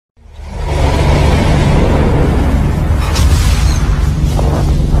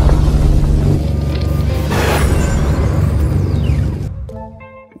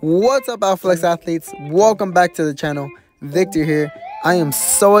What's up, Alflex athletes? Welcome back to the channel. Victor here. I am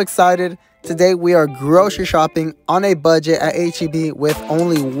so excited. Today we are grocery shopping on a budget at HEB with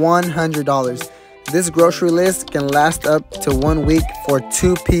only $100. This grocery list can last up to 1 week for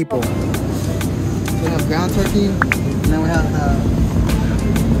 2 people. So we have ground turkey, and then we have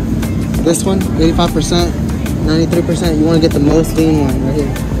this one, 85%, 93%. You want to get the most lean one right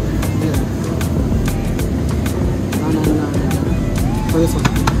here. For this one,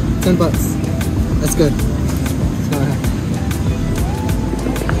 $10. That's good. Let's go ahead.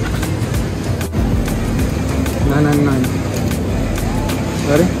 $9.99.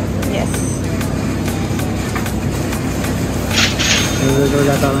 Ready? Yes. We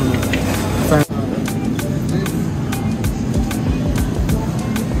got that on there.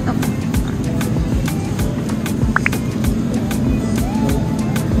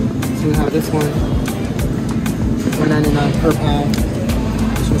 So we have this one, $1.99 per pound.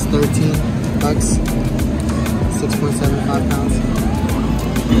 This one's $13, 6.75 pounds.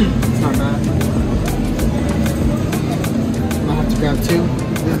 It's not bad. I'll have to grab 2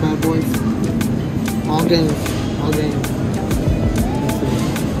 of these bad boys. All games.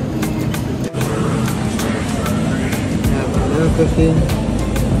 Yeah, but another 15,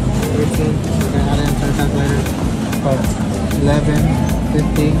 13. We're gonna add in 10 cents later. But 11,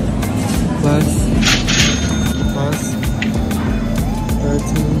 50 plus 13, 14,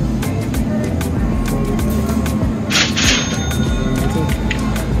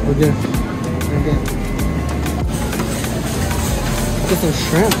 15. We're good. Get some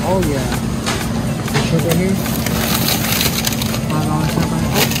shrimp. Oh yeah. Some shrimp right here. $5 shrimp right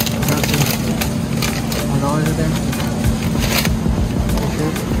here. Oh, got some $5 right there. Some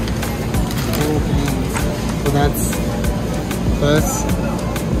shrimp. Okay. So that's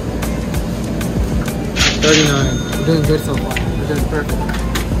 39. We're doing good so far. We're doing perfect.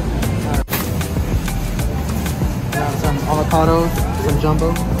 Alright. Got some avocados, some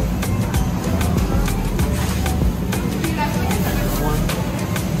jumbo.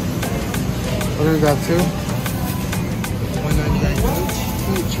 We're gonna grab 2.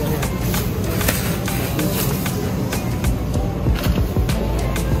 $1.99 each right here.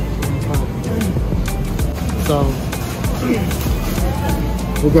 So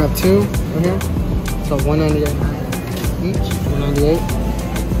we'll grab 2 right here. So $1.98 each. $1.98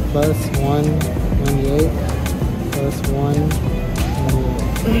 plus $1.98 plus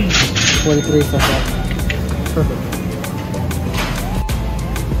 $1.98. 43 so far. Perfect.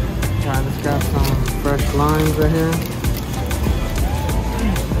 Alright, let's grab some fresh limes right here.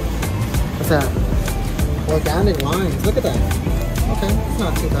 What's that? Organic limes. Look at that. Okay, it's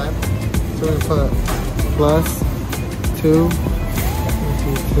not too bad. So we're gonna put plus 2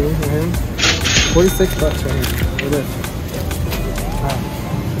 right here. $46 right here. Look at this. Alright,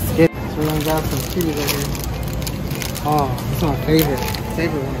 let's get it. So we're gonna grab some kiwis right here. Oh, this is my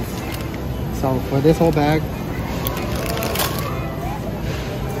favorite ones. So for this whole bag,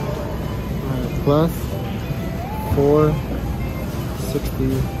 plus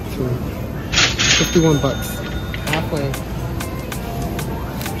 462, $51. Halfway.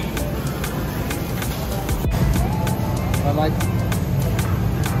 I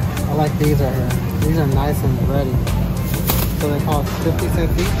like these right here. These are nice and ready. So they cost 50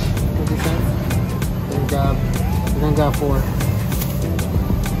 cents each. 50 cents. We're gonna grab 4.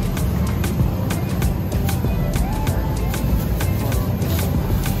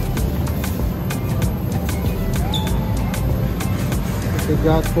 We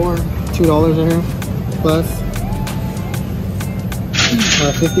got $2 in here, plus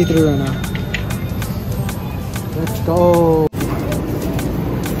 53 right now. Let's go.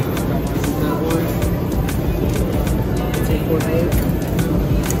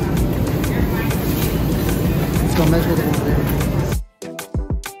 Let's go measure the one there.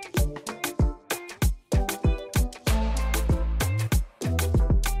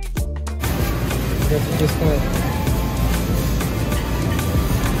 Guess we just got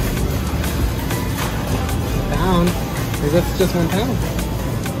pound. I guess it's just 1 pound.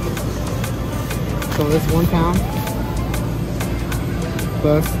 So it's 1 pound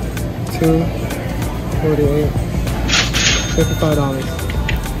plus 2.48, $55.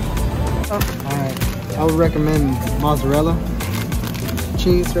 Alright, I would recommend mozzarella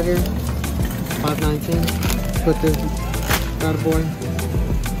cheese right here, $5.19. Put this bad boy,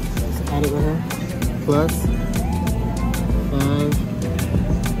 let's add it right here, plus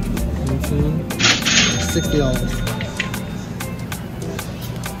 5.19. $60.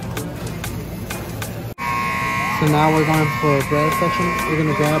 So now we're going for a bread section. We're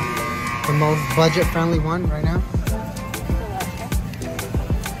gonna grab the most budget-friendly one right now.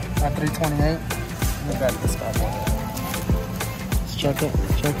 at 328. We got this bad boy. Let's check it.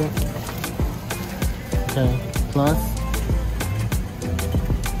 Okay, plus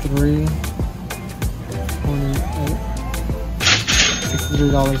 328.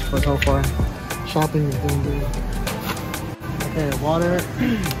 $63 for so far. Shopping is doing good. Okay, water.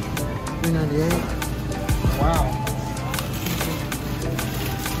 398. Wow.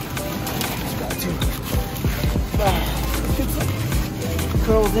 Got two. Get some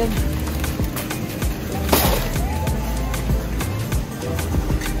curls in.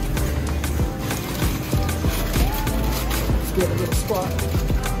 Let's get a little spot.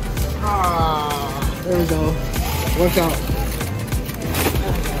 There we go. Work out.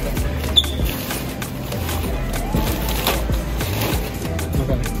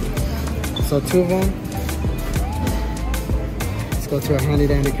 Okay. So two of them. Let's go to a handy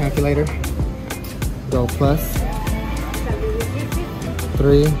dandy calculator. Go plus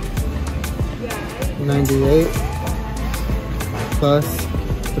 398 plus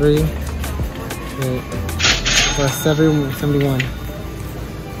 3 plus 71.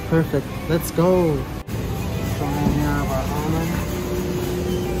 Perfect. Let's go. So in here have our almond,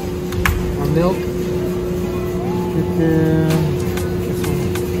 our milk. Get there.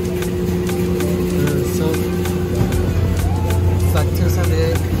 Soap. It's like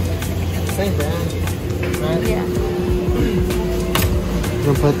 $2.78. Same brand, right? Yeah. We're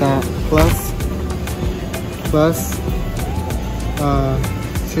gonna put that plus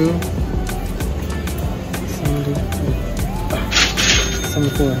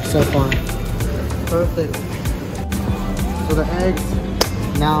 74 so far. Perfect. So the eggs,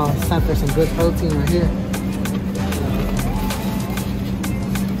 now it's time for some good protein right here.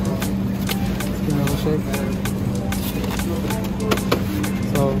 Let's give it a little shake.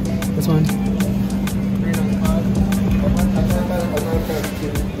 So this one.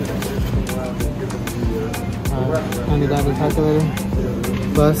 Handy dandy calculator.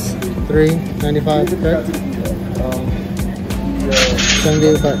 Plus 395, correct?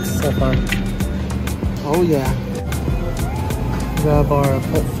 78 bucks so far. Oh yeah. Grab our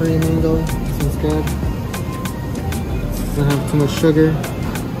pet-free mango. This one's good. Doesn't have too much sugar.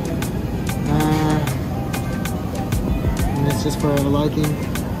 And it's just for a liking.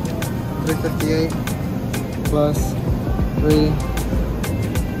 358 plus 3.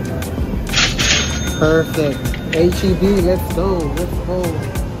 Perfect. HEB, let's go. Let's go.